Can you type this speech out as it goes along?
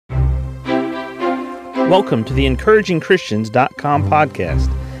Welcome to the EncouragingChristians.com podcast.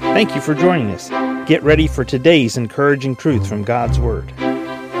 Thank you for joining us. Get ready for today's encouraging truth from God's Word.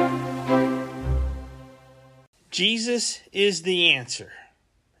 Jesus is the answer.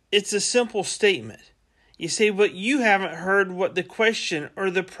 It's a simple statement. You say, but you haven't heard what the question or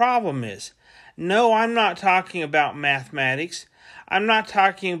the problem is. No, I'm not talking about mathematics. I'm not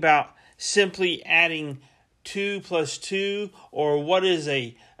talking about simply adding 2 plus 2 or what is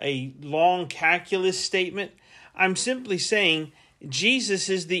a long calculus statement. I'm simply saying Jesus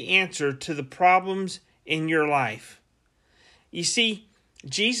is the answer to the problems in your life. You see,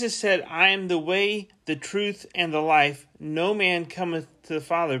 Jesus said, I am the way, the truth, and the life. No man cometh to the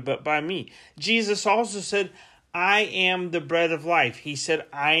Father but by me. Jesus also said, I am the bread of life. He said,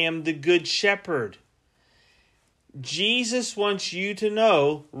 I am the good shepherd. Jesus wants you to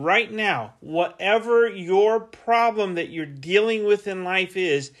know right now, whatever your problem that you're dealing with in life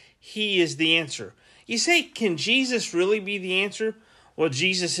is, He is the answer. You say, can Jesus really be the answer? Well,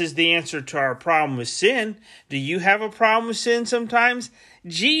 Jesus is the answer to our problem with sin. Do you have a problem with sin sometimes?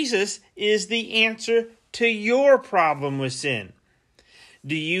 Jesus is the answer to your problem with sin.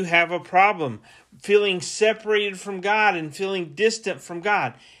 Do you have a problem feeling separated from God and feeling distant from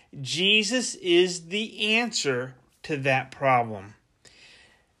God? Jesus is the answer to that problem.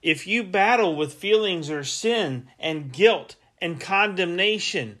 If you battle with feelings or sin and guilt and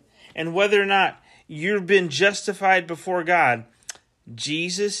condemnation and whether or not you've been justified before God,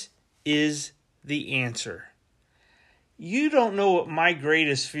 Jesus is the answer. You don't know what my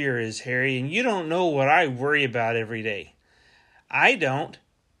greatest fear is, Harry, and you don't know what I worry about every day. I don't,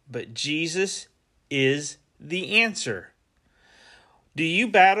 but Jesus is the answer. Do you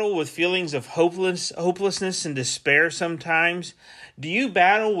battle with feelings of hopelessness and despair sometimes? Do you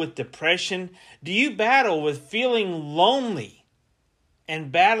battle with depression? Do you battle with feeling lonely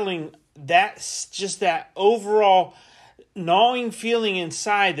and battling that overall gnawing feeling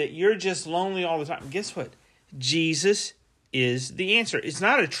inside that you're just lonely all the time? Guess what? Jesus is the answer. It's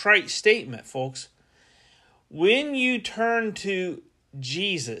not a trite statement, folks. When you turn to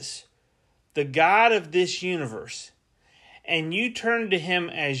Jesus, the God of this universe, and you turn to Him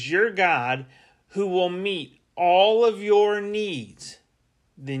as your God who will meet all of your needs,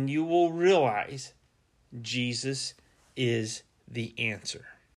 then you will realize Jesus is the answer.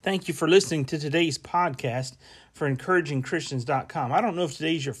 Thank you for listening to today's podcast for EncouragingChristians.com. I don't know if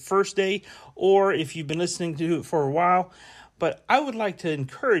today's your first day or if you've been listening to it for a while, but I would like to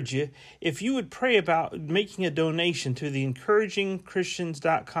encourage you, if you would pray about making a donation to the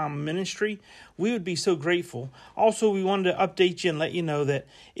EncouragingChristians.com ministry, we would be so grateful. Also, we wanted to update you and let you know that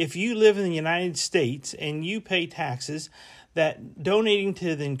if you live in the United States and you pay taxes, that donating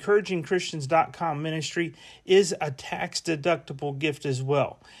to the EncouragingChristians.com ministry is a tax-deductible gift as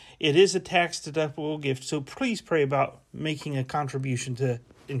well. It is a tax-deductible gift, so please pray about making a contribution to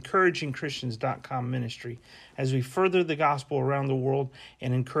EncouragingChristians.com ministry as we further the gospel around the world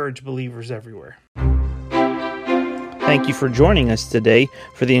and encourage believers everywhere. Thank you for joining us today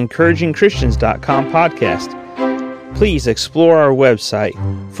for the EncouragingChristians.com podcast. Please explore our website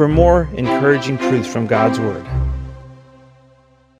for more encouraging truths from God's Word.